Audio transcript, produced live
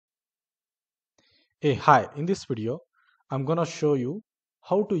Hey, hi. In this video, I'm going to show you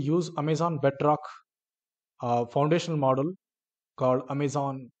how to use Amazon Bedrock foundational model called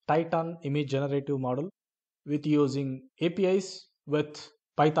Amazon Titan Image Generative Model with using APIs with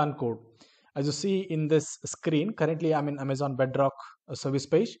Python code. As you see in this screen, currently I'm in Amazon Bedrock service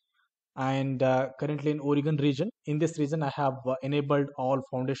page and currently in Oregon region. In this region, I have enabled all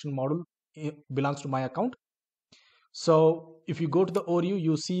foundation model belongs to my account. So if you go to the ORU,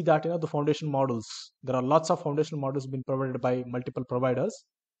 you see that the foundation models. There are lots of foundation models being provided by multiple providers.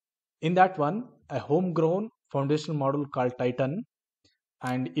 In that one, a homegrown foundation model called Titan.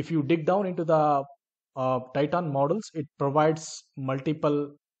 And if you dig down into the Titan models, it provides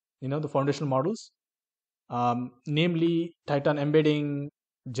multiple, the foundation models, namely Titan embedding,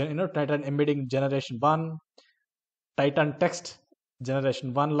 Titan embedding generation one, Titan text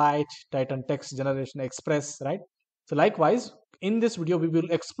generation 1 Lite, Titan text generation express, right? So likewise, in this video, we will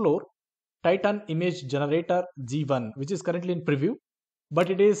explore Titan image generator G1, which is currently in preview, but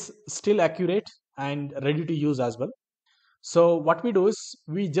it is still accurate and ready to use as well. So what we do is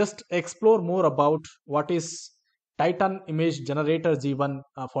we just explore more about what is Titan image generator G1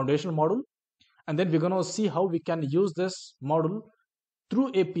 foundational model, and then we're going to see how we can use this model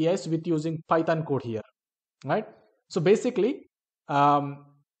through APIs with using Python code here, right? So basically, um,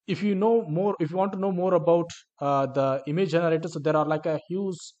 if you want to know more about the image generator, so there are like a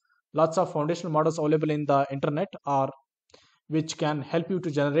huge lots of foundational models available in the internet, or which can help you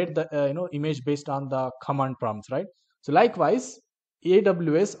to generate the image based on the command prompts, right? So likewise,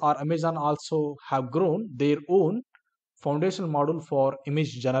 AWS or Amazon also have grown their own foundational model for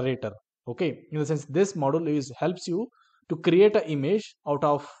image generator. Okay, in the sense this model is helps you to create an image out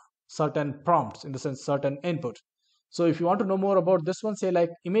of certain prompts, in the sense certain input. So if you want to know more about this one, say like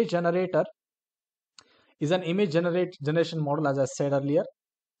image generator is an image generation model, as I said earlier.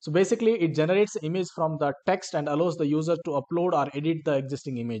 So basically, it generates image from the text and allows the user to upload or edit the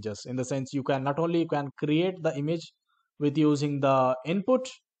existing images. In the sense, you can not only you can create the image with using the input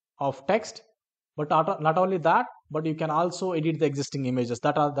of text, but not only that, but you can also edit the existing images.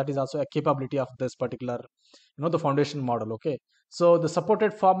 That is also a capability of this particular, the foundation model. Okay, so the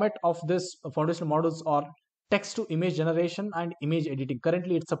supported format of this foundation models are text to image generation and image editing.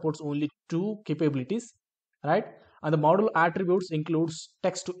 Currently, it supports only two capabilities, right? And the model attributes includes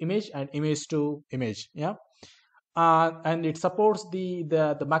text to image and image to image. Yeah, and it supports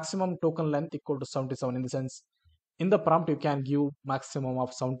the maximum token length equal to 77. In the sense, in the prompt you can give maximum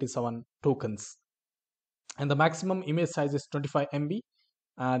of 77 tokens, and the maximum image size is 25 MB.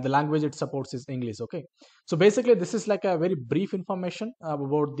 The language it supports is English. Okay, so basically this is like a very brief information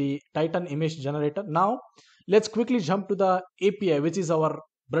about the Titan image generator. Now let's quickly jump to the API, which is our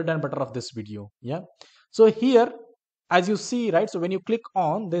bread and butter of this video. Yeah, so here, as you see, right, so when you click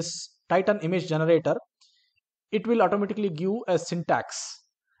on this Titan image generator, it will automatically give a syntax,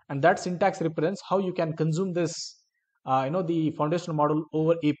 and that syntax represents how you can consume this the foundational model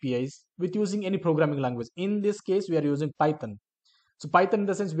over APIs with using any programming language. In this case, we are using Python. So Python, in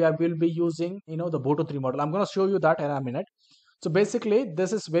the sense, will be using the Boto 3 model. I'm going to show you that in a minute. So basically,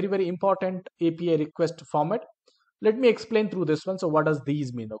 this is very important API request format. Let me explain through this one. So what does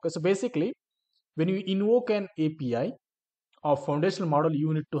these mean? Okay, so basically, when you invoke an API of foundational model,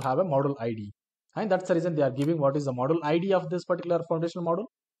 you need to have a model ID, and that's the reason they are giving what is the model ID of this particular foundational model.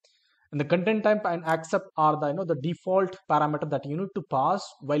 And the content type and accept are the the default parameter that you need to pass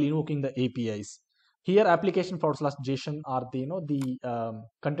while invoking the APIs. Here, application forward slash JSON are the the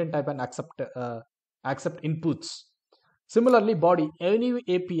content type and accept inputs. Similarly, body, any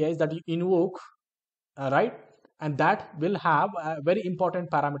APIs that you invoke, right, and that will have a very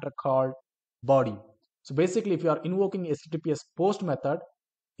important parameter called body. So basically, if you are invoking HTTPS post method,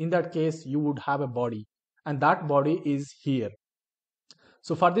 in that case you would have a body, and that body is here.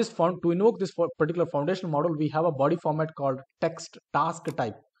 So for this to invoke this particular foundational model, we have a body format called text task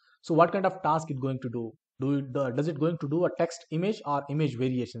type. So what kind of task it going to do? Does it going to do a text image or image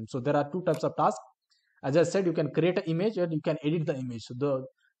variation? So there are two types of tasks. As I said, you can create an image and you can edit the image. So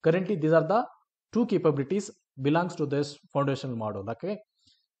currently these are the two capabilities belongs to this foundational model. Okay,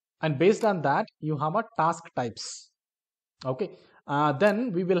 and based on that you have a task types. Okay,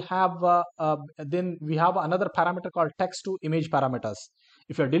 then we will have then we have another parameter called text to image parameters.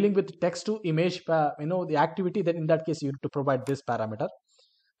 If you're dealing with text to image the activity, then in that case you need to provide this parameter,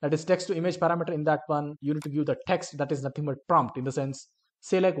 that is text to image parameter. In that one you need to give the text, that is nothing but prompt, in the sense,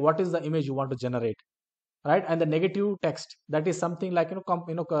 say like what is the image you want to generate, right? And the negative text, that is something like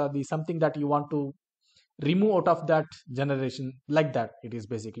the something that you want to remove out of that generation, like that it is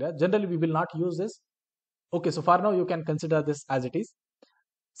basically. Generally we will not use this. Okay, so for now you can consider this as it is.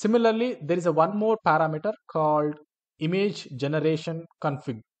 Similarly, there is a one more parameter called image generation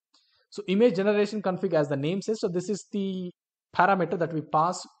config. So image generation config, as the name says, so this is the parameter that we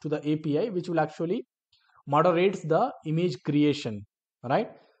pass to the API, which will actually moderates the image creation, right?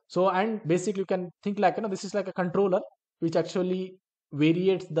 So, and basically you can think like, this is like a controller which actually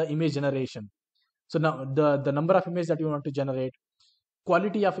variates the image generation. So now the number of images that you want to generate,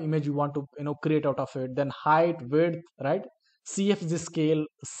 quality of image you want to create out of it, then height, width, right? CFG scale,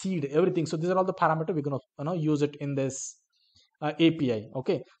 seed, everything. So these are all the parameters we're going to use it in this API.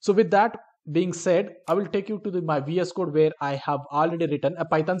 Okay, so with that being said, I will take you to my VS Code where I have already written a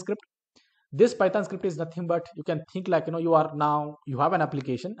Python script. This Python script is nothing but, you can think like, you have an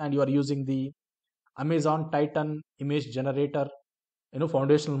application and you are using the Amazon Titan image generator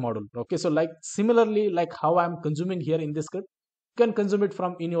foundational model. Okay, so like similarly, like how I'm consuming here in this script, you can consume it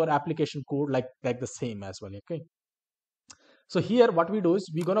from in your application code like the same as well. Okay, so here what we do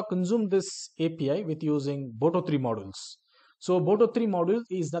is we're gonna consume this API with using boto 3 modules. So boto 3 module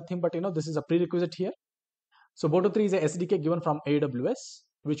is nothing but, this is a prerequisite here. So boto 3 is a SDK given from AWS,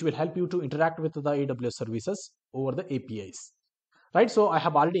 which will help you to interact with the AWS services over the APIs, right? So I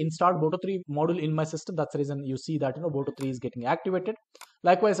have already installed boto 3 module in my system. That's the reason you see that boto 3 is getting activated.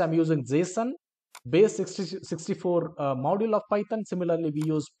 Likewise, I'm using JSON base 64 module of Python. Similarly, we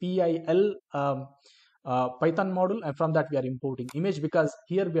use PIL Python module, and from that we are importing image, because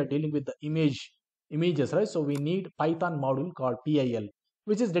here we are dealing with the images, right? So we need Python module called PIL,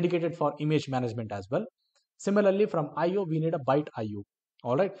 which is dedicated for image management as well. Similarly, from IO we need a byte IO.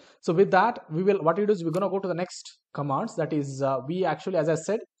 All right, so with that, what we do is we're going to go to the next commands. That is, we actually, as I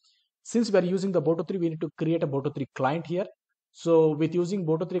said, since we are using the boto 3, we need to create a boto 3 client here. So with using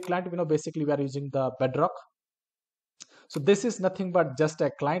boto 3 client, basically we are using the Bedrock. So this is nothing but just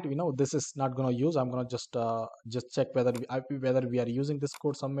a client. This is not going to use. I'm going to just check whether we are using this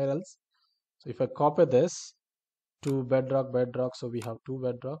code somewhere else. So if I copy this to Bedrock, so we have two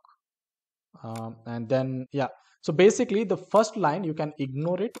Bedrock, and then yeah. So basically, the first line you can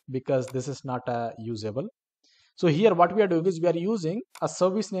ignore it because this is not usable. So here what we are doing is we are using a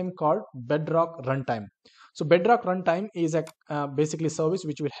service name called Bedrock Runtime. So Bedrock Runtime is a basically service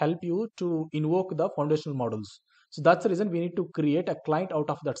which will help you to invoke the foundational models. So that's the reason we need to create a client out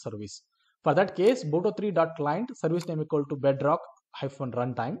of that service. For that case, boto3.client service name equal to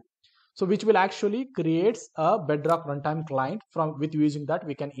Bedrock-runtime. So which will actually creates a Bedrock Runtime client, from with using that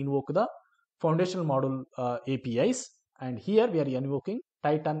we can invoke the foundational model APIs. And here we are invoking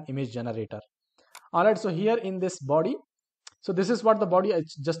Titan image generator. All right, so here in this body, so this is what the body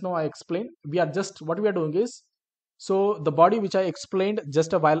just now I explained. What we are doing is, so the body which I explained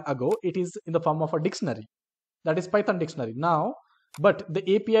just a while ago, it is in the form of a dictionary, that is Python dictionary now, but the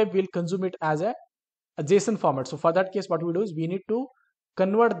API will consume it as a JSON format. So for that case, what we do is we need to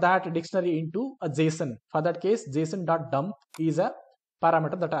convert that dictionary into a JSON. For that case, JSON.dump is a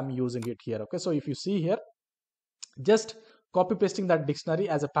parameter that I'm using it here. Okay, so if you see here, just copy pasting that dictionary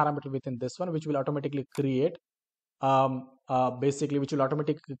as a parameter within this one, which will automatically create which will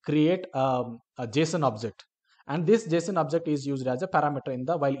automatically create a JSON object, and this JSON object is used as a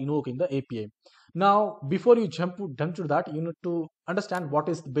parameter while invoking the API. Now before you jump to that, you need to understand what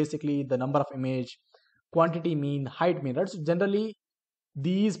is basically the number of image, quantity mean, height mean, right? So generally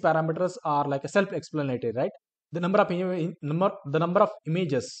these parameters are like a self-explanatory, right? The number of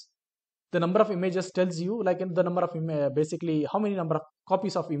images, the number of images tells you like in the number of basically how many number of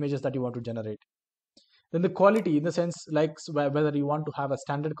copies of images that you want to generate. Then the quality, in the sense like whether you want to have a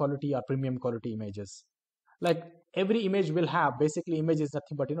standard quality or premium quality images. Like every image will have, basically image is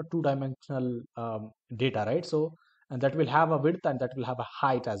nothing but two-dimensional data, right? So, and that will have a width and that will have a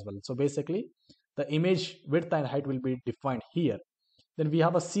height as well. So basically the image width and height will be defined here. Then we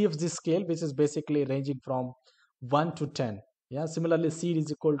have a CFG scale, which is basically ranging from 1 to 10. Yeah, similarly seed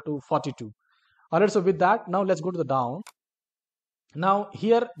is equal to 42. All right, so with that, now let's go to the down. Now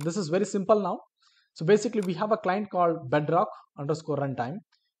here, this is very simple now. So basically we have a client called Bedrock_runtime.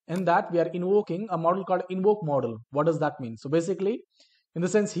 In that we are invoking a model called invoke model. What does that mean? So basically, in the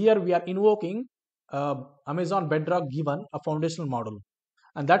sense here we are invoking Amazon Bedrock given a foundational model,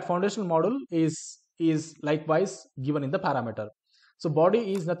 and that foundational model is likewise given in the parameter. So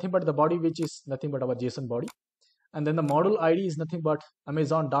body is nothing but the body, which is nothing but our JSON body, and then the model ID is nothing but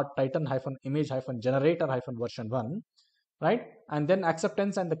Amazon.titan-image-generator-version1, right? And then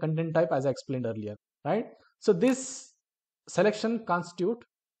acceptance and the content type, as I explained earlier, right? So this selection constitute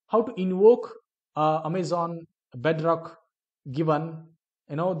how to invoke Amazon Bedrock given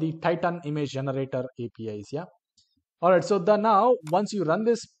the Titan image generator APIs. Yeah. All right. So now once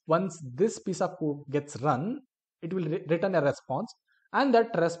this piece of code gets run, it will return a response, and that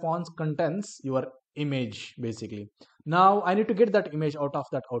response contains your image basically. Now I need to get that image out of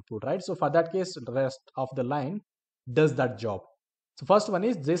that output, right? So for that case, the rest of the line does that job. So first one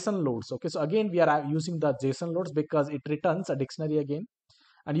is JSON loads. Okay, so again we are using the JSON loads because it returns a dictionary again,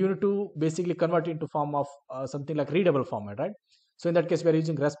 and you need to basically convert it into form of something like readable format, right? So in that case, we are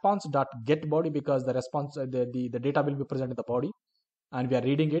using response.getBody because the response, the data will be present in the body, and we are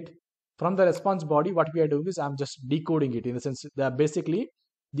reading it from the response body. What we are doing is I'm just decoding it, in the sense that basically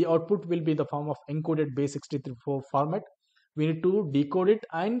the output will be in the form of encoded base 64 format. We need to decode it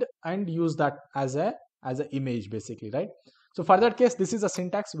and use that as a image basically, right? So for that case, this is a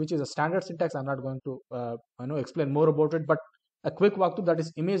syntax which is a standard syntax. I'm not going to explain more about it, but a quick walkthrough, that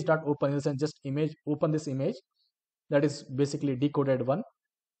is image.open, and just image, open this image, that is basically decoded one.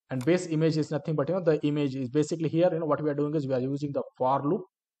 And base image is nothing but the image is basically here. What we are doing is we are using the for loop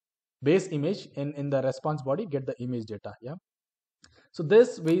base image in the response body, get the image data. Yeah, so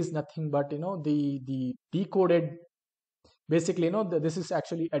this way is nothing but the decoded, basically this is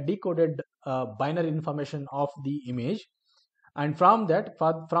actually a decoded binary information of the image. And from that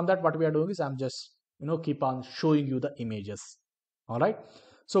what we are doing is I'm just keep on showing you the images. All right,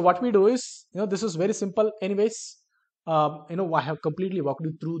 so what we do is this is very simple anyways. I have completely walked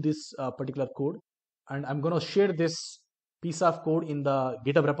you through this particular code, and I'm going to share this piece of code in the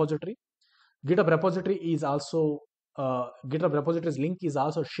GitHub repository. GitHub repository is also GitHub repository's link is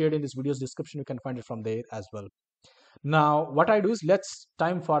also shared in this video's description. You can find it from there as well. Now what I do is, let's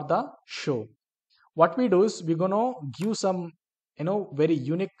time for the show. What we do is we're gonna give some very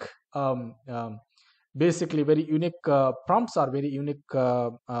unique basically very unique prompts, or very unique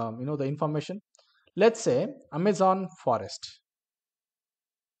the information. Let's say Amazon forest.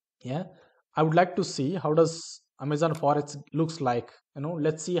 Yeah, I would like to see how does Amazon forest looks like.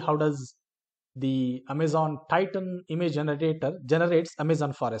 Let's see how does the Amazon Titan image generator generates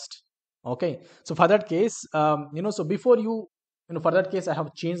Amazon forest. Okay, so for that case, so before for that case, I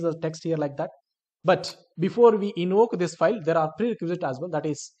have changed the text here like that. But before we invoke this file, there are prerequisites as well. That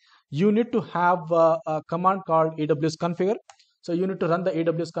is, you need to have a command called AWS configure. So you need to run the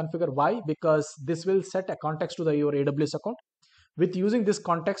AWS configure. Why? Because this will set a context to your AWS account. With using this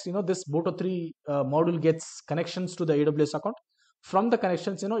context, this Boto3 module gets connections to the AWS account. From the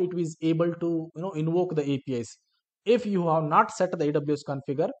connections, it is able to invoke the APIs. If you have not set the AWS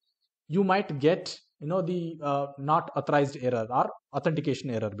configure, you might get the not authorized error or authentication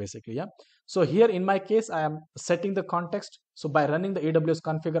error basically. Yeah, so here in my case I am setting the context. So by running the AWS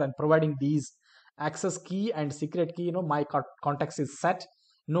configure and providing these access key and secret key, my context is set.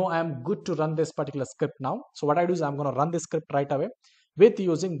 No, I am good to run this particular script now. So what I do is I'm going to run this script right away with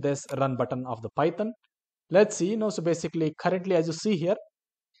using this run button of the Python. Let's see. So basically currently, as you see here,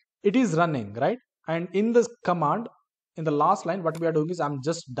 it is running, right? And in this command, in the last line, what we are doing is I'm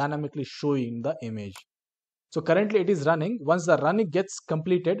just dynamically showing the image. So currently it is running. Once the running gets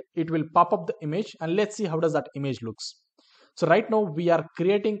completed, it will pop up the image, and let's see how does that image looks. So right now we are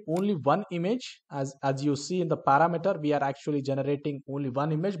creating only one image. As you see in the parameter, we are actually generating only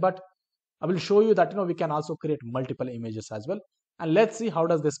one image, but I will show you that we can also create multiple images as well. And let's see how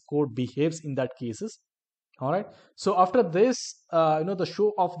does this code behaves in that cases. All right, so after this the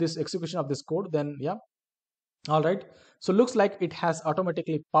show of this execution of this code, then yeah, all right, so looks like it has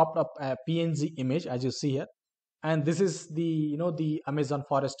automatically popped up a PNG image, as you see here. And this is the the Amazon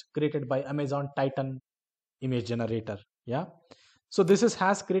forest created by Amazon Titan image generator. Yeah, so this is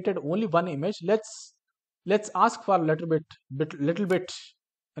has created only one image. Let's ask for a little bit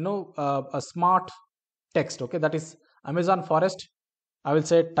a smart text. Okay, that is Amazon forest. I will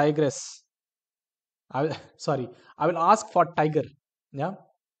say tigress. I will sorry, I will ask for tiger. Yeah,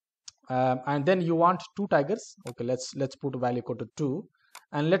 and then you want two tigers. Okay, let's put a value equal to 2,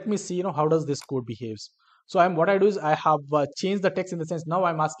 and let me see how does this code behaves. So what I do is I have changed the text, in the sense now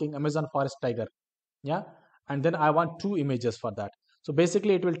I'm asking Amazon forest tiger. Yeah, and then I want two images for that. So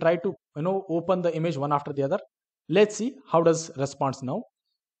basically it will try to open the image one after the other. Let's see how does response now.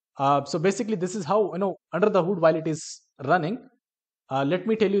 So basically this is how under the hood while it is running. Let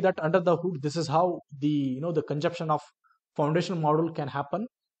me tell you that under the hood, this is how the the consumption of foundational model can happen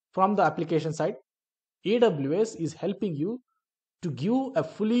from the application side. AWS is helping you to give a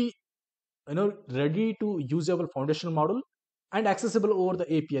fully ready to usable foundational model and accessible over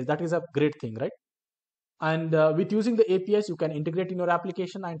the APIs. That is a great thing, right? And with using the APIs, you can integrate in your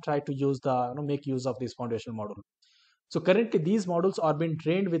application and try to use the make use of this foundational model. So currently these models are being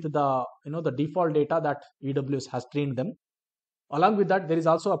trained with the the default data that AWS has trained them. Along with that, there is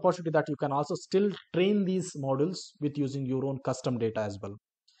also a possibility that you can also still train these models with using your own custom data as well.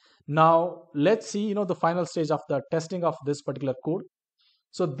 Now let's see the final stage of the testing of this particular code.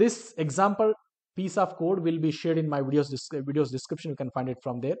 So this example piece of code will be shared in my videos description. You can find it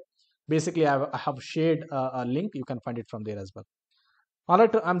from there. Basically, I have shared a link. You can find it from there as well. All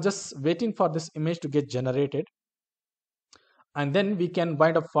right, I'm just waiting for this image to get generated, and then we can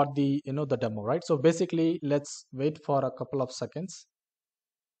wind up for the the demo, right? So basically, let's wait for a couple of seconds.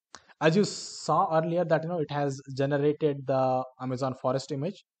 As you saw earlier that it has generated the Amazon forest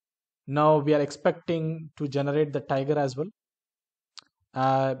image. Now we are expecting to generate the tiger as well.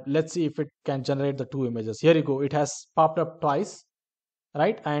 Let's see if it can generate the two images. Here you go. It has popped up twice,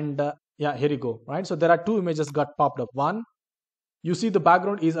 right? And yeah, here you go, right? So there are two images got popped up. One, you see the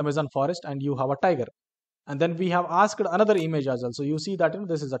background is Amazon forest and you have a tiger. And then we have asked another image as well. So you see that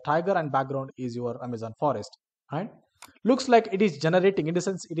this is a tiger and background is your Amazon forest, right? Looks like it is generating, in the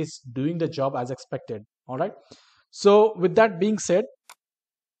sense it is doing the job as expected. All right. So with that being said,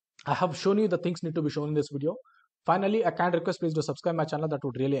 I have shown you the things need to be shown in this video. Finally, I can request please to subscribe my channel. That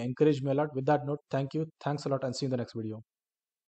would really encourage me a lot. With that note, thank you. Thanks a lot and see you in the next video.